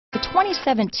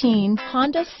2017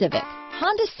 Honda Civic.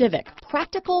 Honda Civic,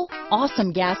 practical,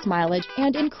 awesome gas mileage,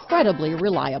 and incredibly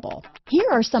reliable. Here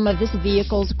are some of this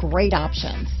vehicle's great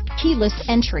options: keyless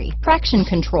entry, traction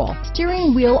control,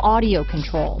 steering wheel audio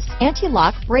controls,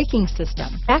 anti-lock braking system,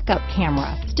 backup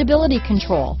camera, stability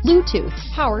control, Bluetooth,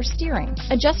 power steering,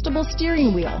 adjustable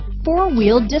steering wheel,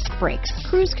 four-wheel disc brakes,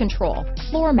 cruise control,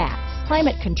 floor mats,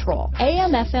 climate control,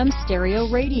 AM/FM stereo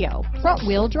radio,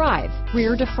 front-wheel drive,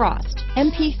 rear defrost,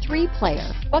 MP3 player,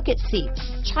 bucket seats,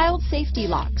 child safety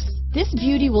locks. This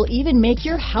beauty will even make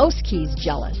your house keys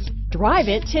jealous. Drive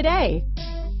it today.